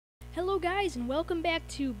Hello guys and welcome back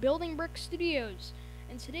to Building Brick Studios,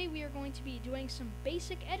 and today we are going to be doing some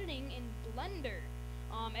basic editing in Blender.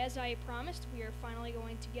 As I promised, we are finally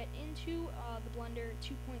going to get into the Blender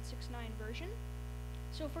 2.69 version.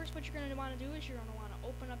 So first what you're going to want to do is you're going to want to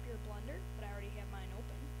open up your Blender, but I already have mine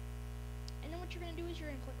open. And then what you're going to do is you're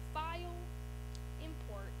going to click File,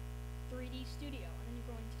 Import, 3D Studio, and then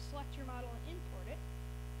you're going to select your model and import it.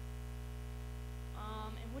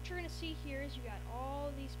 And what you're going to see here is you got all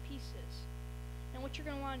of these pieces. And what you're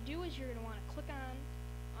going to want to do is you're going to want to click on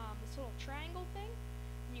this little triangle thing,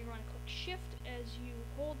 and you're going to click Shift as you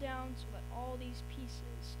hold down so that all these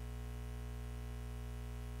pieces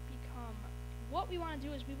become. What we want to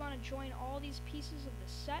do is we want to join all these pieces of the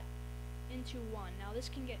set into one. Now this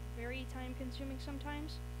can get very time consuming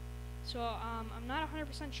sometimes, so I'm not 100%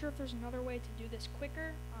 sure if there's another way to do this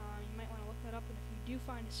quicker. You might want to look that up, and if you do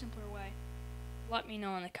find a simpler way, let me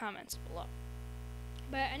know in the comments below.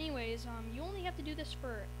 But anyways, you only have to do this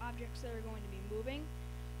for objects that are going to be moving.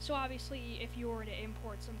 So obviously if you were to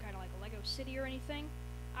import some kind of like a Lego city or anything,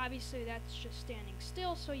 obviously that's just standing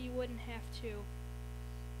still, so you wouldn't have to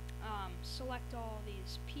select all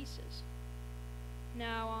these pieces.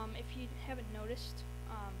 Now if you haven't noticed,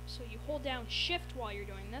 so you hold down Shift while you're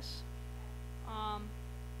doing this.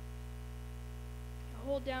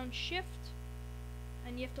 Hold down Shift,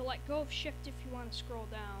 and you have to let go of Shift if you want to scroll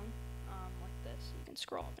down, like this. You can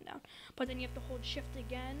scroll up and down, but then you have to hold Shift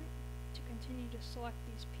again to continue to select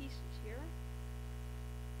these pieces here.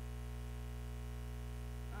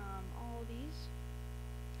 All these,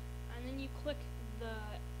 and then you click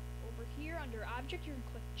over here under Object. You can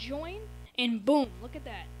click Join, and boom! Look at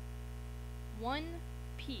that, one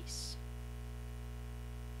piece,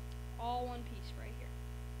 all one piece right here.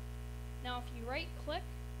 Now, if you right-click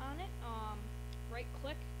on it,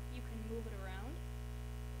 right-click, you can move it around.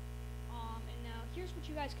 And now here's what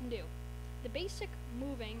you guys can do. The basic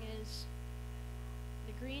moving is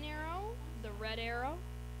the green arrow, the red arrow,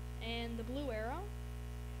 and the blue arrow.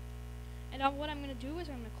 And what I'm going to do is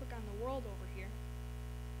I'm going to click on the world over here.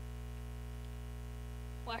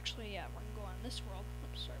 Well, actually, yeah, we're going to go on this world.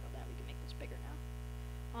 Oops, sorry about that. We can make this bigger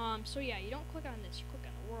now. So yeah, you don't click on this, you click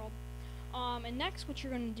on the world. And next, what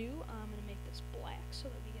you're going to do, I'm going to make this black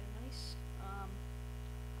so that we get a nice.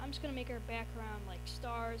 I'm just going to make our background like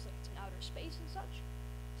stars, like it's in outer space and such,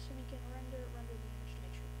 so we can render the image to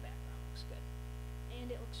make sure the background looks good, and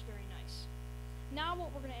it looks very nice. Now, what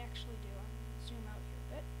we're going to actually do, I'm going to zoom out here a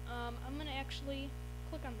bit. I'm going to actually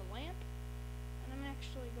click on the lamp, and I'm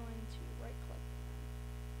actually going to right-click.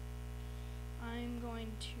 I'm going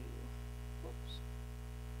to. Whoops.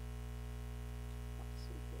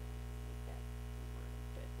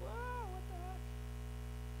 Whoa, what the heck?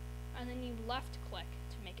 And then you left click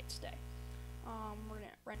to make it stay. We're going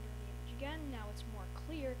to render the image again. Now it's more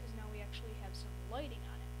clear because now we actually have some lighting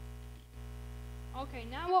on it. Okay,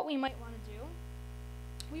 now what we might want to do,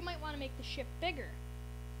 we might want to make the ship bigger.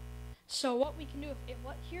 So what we can do,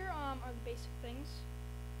 here are the basic things.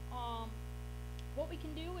 What we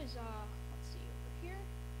can do is, let's see, over here.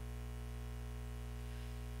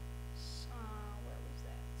 Where was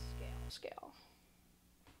that? Scale.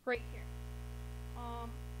 Right here.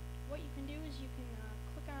 What you can do is you can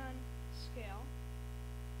click on scale.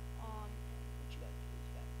 And what you gotta do is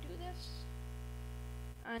you gotta do this,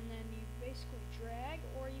 and then you basically drag,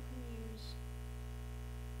 or you can use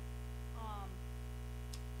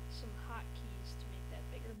some hotkeys to make that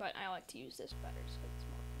bigger. But I like to use this better because it's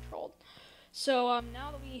more controlled. So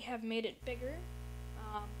now that we have made it bigger,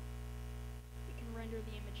 we can render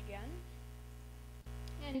the image again.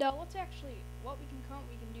 And let's actually, what we can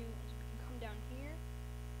do is we can come down here,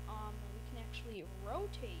 and we can actually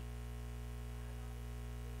rotate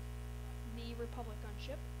the Republic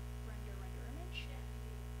gunship, render image,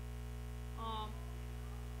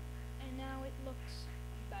 and now it looks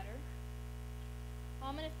better.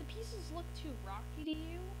 And if the pieces look too rocky to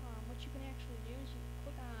you, what you can actually do is you can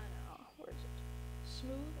click on, where is it?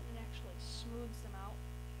 Smooth, and it actually smooths them out.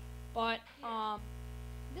 But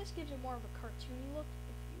this gives it more of a cartoony look.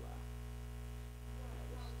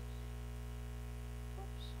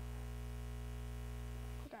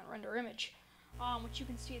 Render image, which you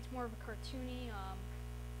can see it's more of a cartoony,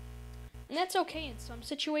 and that's okay in some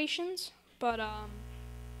situations, but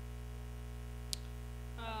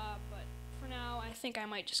for now I think I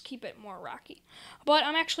might just keep it more rocky. But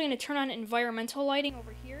I'm actually going to turn on environmental lighting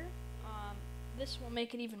over here. This will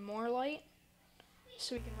make it even more light,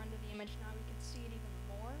 so we can render the image. Now we can see it even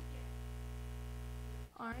more.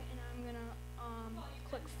 Alright, and I'm going to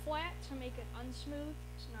click flat to make it unsmooth,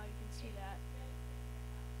 so now you can see that.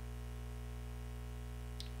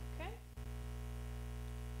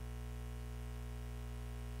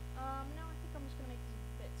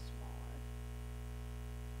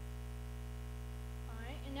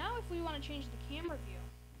 we want to change the camera view,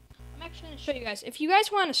 I'm actually going to show you guys. If you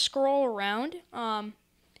guys want to scroll around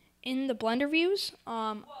in the Blender views,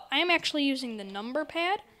 I am actually using the number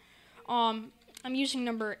pad. I'm using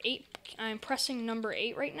number 8. I'm pressing number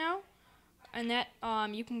 8 right now, and that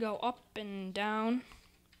you can go up and down.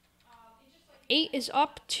 8 is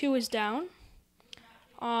up, 2 is down,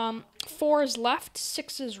 4 is left,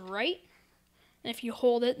 6 is right. And if you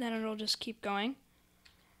hold it, then it'll just keep going.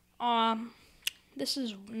 This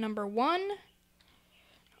is number 1.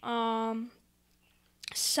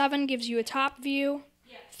 7 gives you a top view.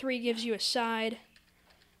 3 gives you a side.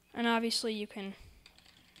 And obviously you can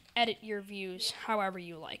edit your views however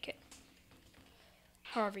you like it.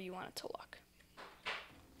 However you want it to look.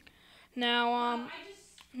 Now,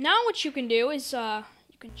 now what you can do is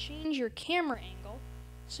you can change your camera angle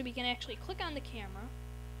so we can actually click on the camera,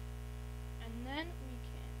 and then we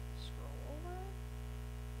can scroll over,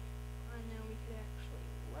 and then we could actually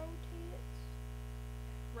rotate it,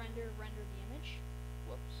 render the image.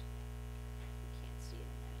 Whoops, we can't see it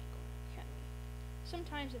in that angle, can we?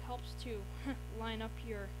 Sometimes it helps to line up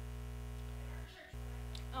your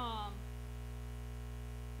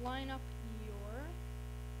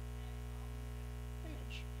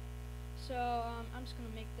image. So I'm just going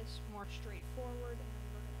to make this more straightforward, and then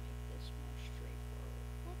we're going to make this more straightforward.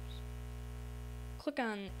 Whoops. Click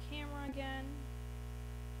on the camera again.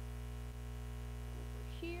 Over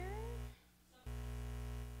here.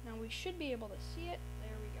 Now we should be able to see it.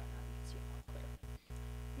 There we go. Now you can see it more clear.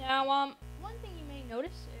 Now, one thing you may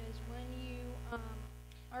notice is when you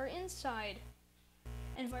are inside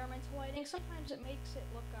environmental lighting, sometimes it makes it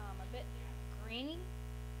look a bit grainy.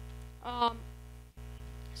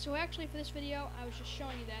 So actually for this video, I was just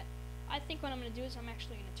showing you that. I think what I'm going to do is I'm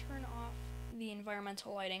actually going to turn off the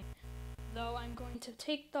environmental lighting. Though I'm going to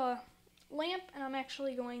take the lamp and I'm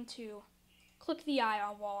actually going to click the eye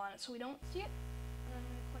wall on it so we don't see it. And I'm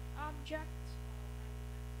going to click Object.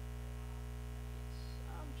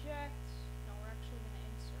 Object. No, we're actually going to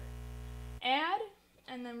insert Add.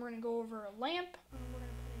 And then we're going to go over a lamp and we're going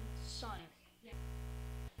to put in sun.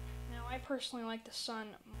 Now I personally like the sun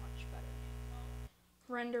much better.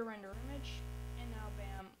 Render image, and now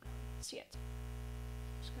bam, see it.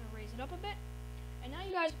 Just gonna raise it up a bit, and now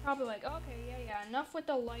you guys are probably like, okay, yeah, enough with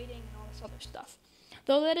the lighting and all this other stuff.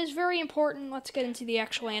 Though that is very important, let's get into the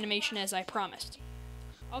actual animation as I promised.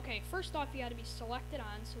 Okay, first off, you got to be selected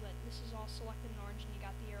on so that this is all selected in orange, and you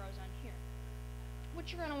got the arrows on here.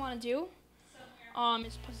 What you're gonna want to do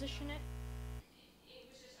is position it.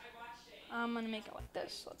 I'm gonna make it like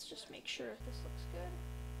this. Let's just make sure if this looks good.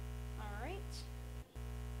 All right.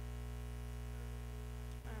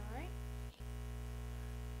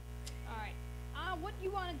 What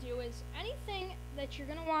you want to do is anything that you're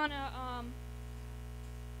going to want to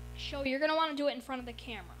show, you're going to want to do it in front of the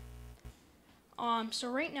camera.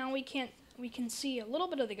 So right now we can see a little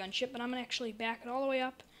bit of the gunship, but I'm going to actually back it all the way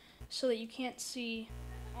up so that you can't see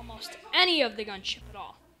almost any of the gunship at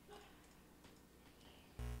all.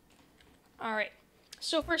 Alright,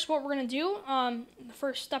 so first what we're going to do, the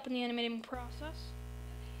first step in the animating process,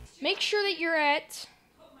 make sure that you're at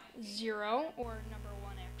 0 or number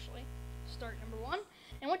 1 actually. Start number 1,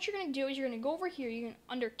 and what you're going to do is you're going to go over here,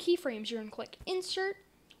 under keyframes, you're going to click Insert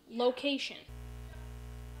Location,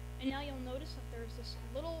 and now you'll notice that there's this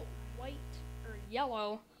little white or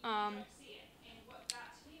yellow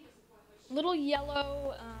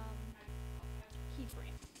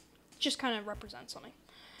keyframe. Just kind of represents something.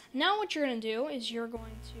 Now what you're going to do is you're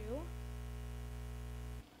going to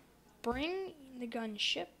bring the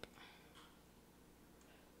gunship.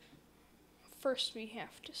 First we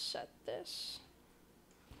have to set this.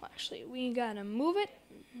 Well, actually, we gotta move it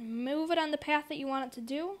on the path that you want it to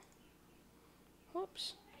do.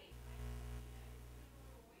 Whoops.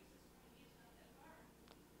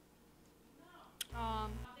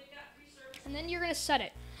 And then you're gonna set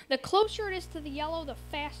it. The closer it is to the yellow, the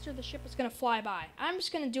faster the ship is gonna fly by. I'm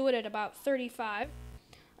just gonna do it at about 35,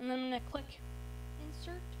 and then I'm gonna click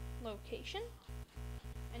Insert Location,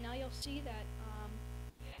 and now you'll see that.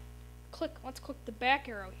 Let's click the back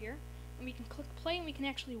arrow here, and we can click play, and we can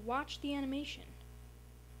actually watch the animation.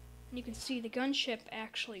 And you can see the gunship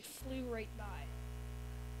actually flew right by.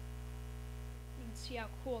 You can see how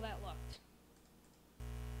cool that looked.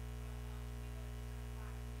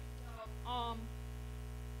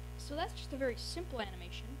 So that's just a very simple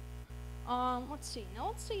animation. Let's see. Now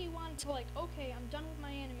let's say you wanted to, like, okay, I'm done with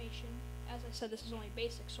my animation. As I said, this is only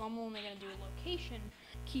basic, so I'm only going to do location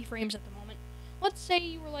keyframes at the moment. Let's say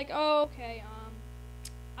you were like, oh, okay,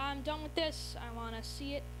 I'm done with this. I want to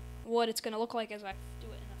see it, what it's going to look like as I do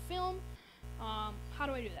it in a film. How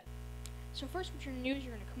do I do that? So first what you're going to do is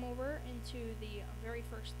you're going to come over into the very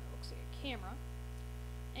first, that looks like a camera.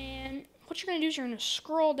 And what you're going to do is you're going to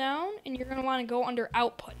scroll down and you're going to want to go under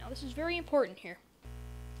output. Now this is very important here.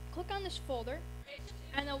 Click on this folder.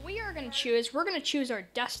 And then we are going to choose our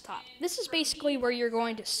desktop. This is basically where you're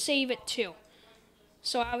going to save it to.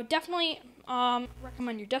 So I would definitely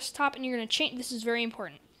recommend your desktop, and you're going to change, this is very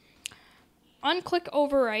important. Unclick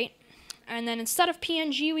overwrite, and then instead of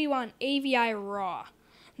PNG, we want AVI RAW.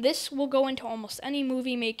 This will go into almost any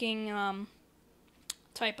movie making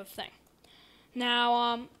type of thing.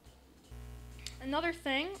 Now, another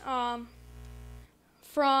thing,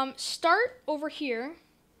 from start over here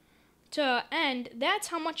to end, that's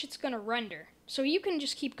how much it's going to render. So you can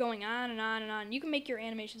just keep going on and on and on. You can make your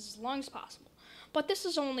animations as long as possible. But this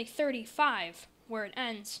is only 35 where it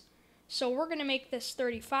ends. So we're going to make this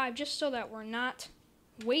 35 just so that we're not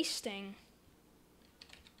wasting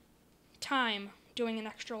time doing an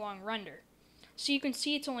extra long render. So you can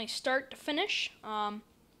see it's only start to finish.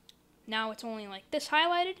 Now it's only like this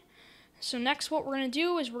highlighted. So next what we're going to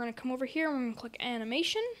do is we're going to come over here and we're going to click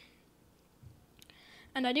animation.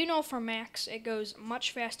 And I do know for Macs it goes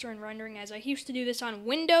much faster in rendering, as I used to do this on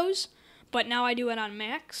Windows, but now I do it on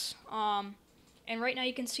Macs. And right now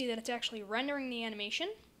you can see that it's actually rendering the animation.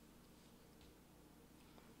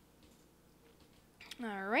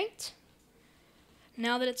 Alright.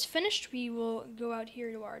 Now that it's finished, we will go out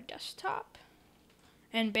here to our desktop.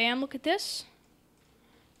 And bam, look at this.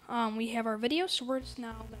 We have our video, so we're just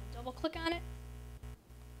now going to double click on it.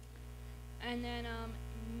 And then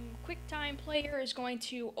QuickTime Player is going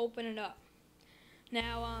to open it up.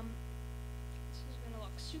 Now, this is going to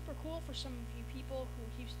look super cool for some of you people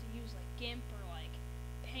who used to use like GIMP or like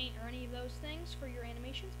Paint or any of those things for your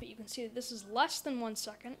animations, but you can see that this is less than 1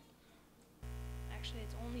 second. Actually,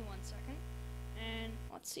 it's only 1 second. And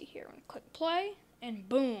let's see here, I'm going to click play, and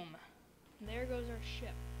boom, there goes our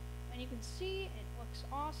ship. And you can see it looks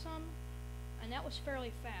awesome, and that was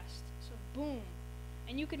fairly fast. So boom.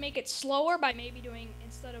 And you could make it slower by maybe doing,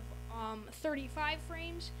 instead of 35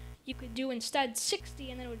 frames, you could do instead 60,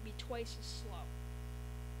 and then it would be twice as slow.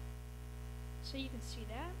 So you can see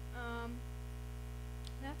that.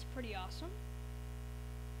 That's pretty awesome.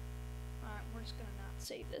 Alright, we're just going to not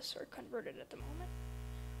save this or convert it at the moment.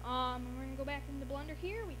 We're going to go back into Blender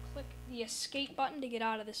here. We click the escape button to get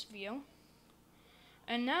out of this view.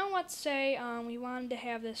 And now let's say we wanted to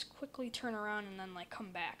have this quickly turn around and then like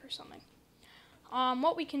come back or something.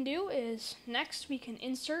 What we can do is, next we can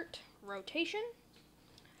insert rotation.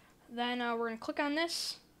 Then we're going to click on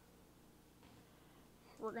this.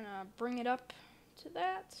 We're going to bring it up to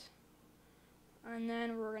that. And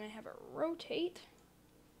then we're going to have it rotate.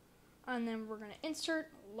 And then we're going to insert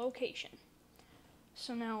location.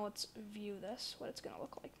 So now let's view this, what it's going to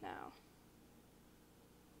look like now.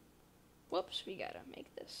 Whoops, we got to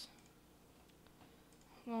make this.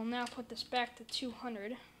 We'll now put this back to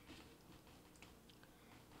 200.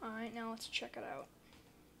 Alright, now let's check it out.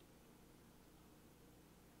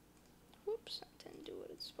 Whoops, that didn't do what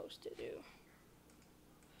it's supposed to do.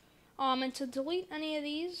 And to delete any of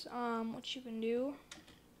these, what you can do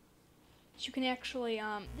is you can actually,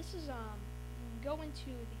 this is, you can go into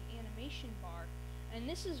the animation bar, and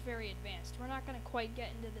this is very advanced. We're not going to quite get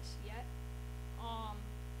into this yet.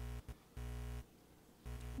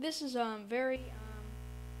 This is, very,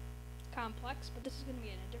 complex, but this is going to be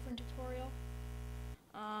in a different tutorial.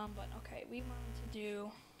 But okay, we wanted to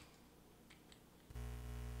do,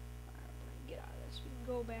 alright, we're going to get out of this. We can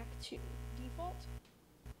go back to default.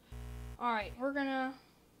 Alright, we're gonna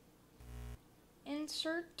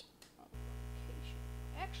insert location.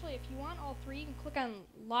 Actually, if you want all three, you can click on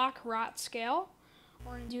lock rot scale.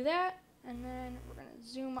 We're gonna do that, and then we're gonna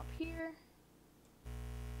zoom up here,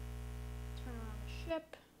 turn around the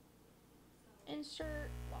ship,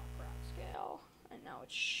 insert lock rot scale, and now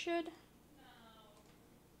it should.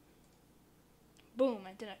 Boom,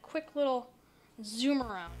 I did a quick little zoom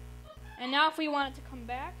around. And now if we want it to come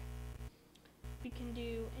back, we can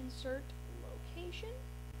do insert location,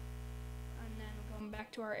 and then going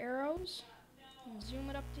back to our arrows, and zoom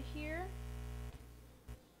it up to here,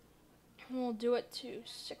 and we'll do it to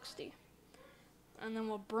 60, and then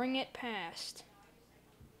we'll bring it past,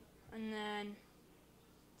 and then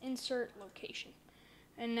insert location.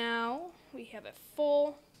 And now we have a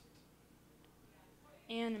full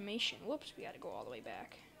animation. Whoops, we got to go all the way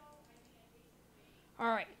back.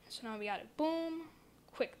 Alright, so now we got it, boom,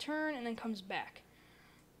 quick turn, and then comes back.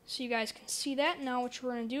 So you guys can see that. Now what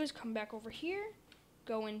we're going to do is come back over here,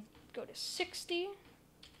 go to 60,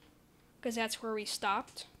 because that's where we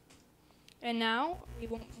stopped. And now we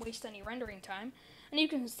won't waste any rendering time. And you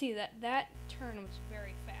can see that that turn was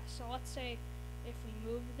very fast. So let's say if we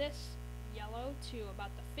move this yellow to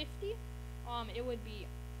about the 50, it would be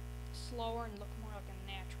slower and look more like a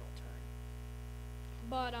natural turn.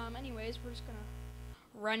 But anyways, we're just gonna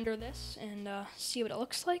render this and see what it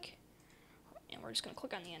looks like. And we're just gonna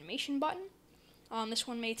click on the animation button. This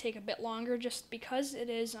one may take a bit longer just because it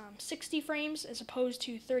is 60 frames as opposed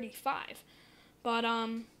to 35. But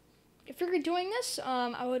if you're doing this,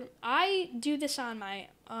 I do this on my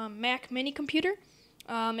Mac mini computer.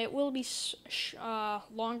 It will be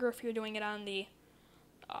longer if you're doing it on the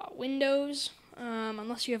Windows,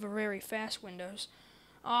 unless you have a very fast Windows.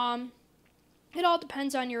 It all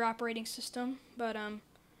depends on your operating system, but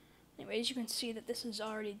anyways, you can see that this is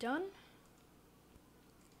already done.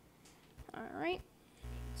 Alright,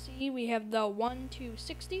 see we have the 1 to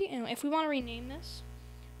 60, and if we want to rename this,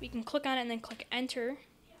 we can click on it and then click enter,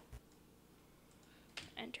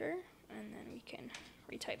 and then we can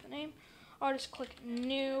retype the name. I'll just click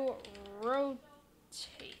new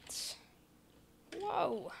rotate.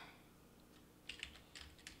 Whoa.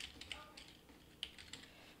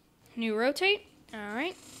 New rotate,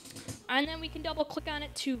 alright. And then we can double click on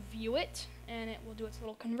it to view it, and it will do its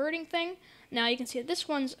little converting thing. Now you can see that this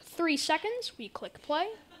one's 3 seconds. We click play.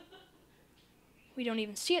 We don't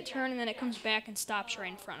even see it turn, and then it comes back and stops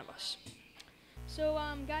right in front of us. So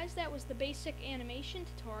guys, that was the basic animation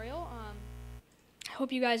tutorial. I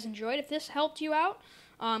hope you guys enjoyed. If this helped you out,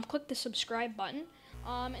 click the subscribe button.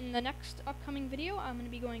 In the next upcoming video, I'm going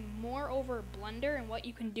to be going more over Blender and what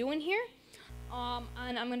you can do in here.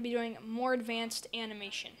 And I'm going to be doing more advanced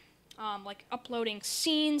animation, like uploading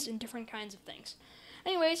scenes and different kinds of things.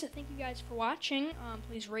 Anyways, I thank you guys for watching.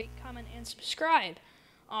 Please rate, comment, and subscribe.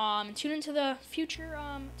 And tune into the future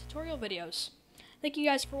tutorial videos. Thank you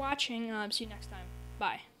guys for watching. See you next time.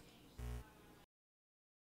 Bye.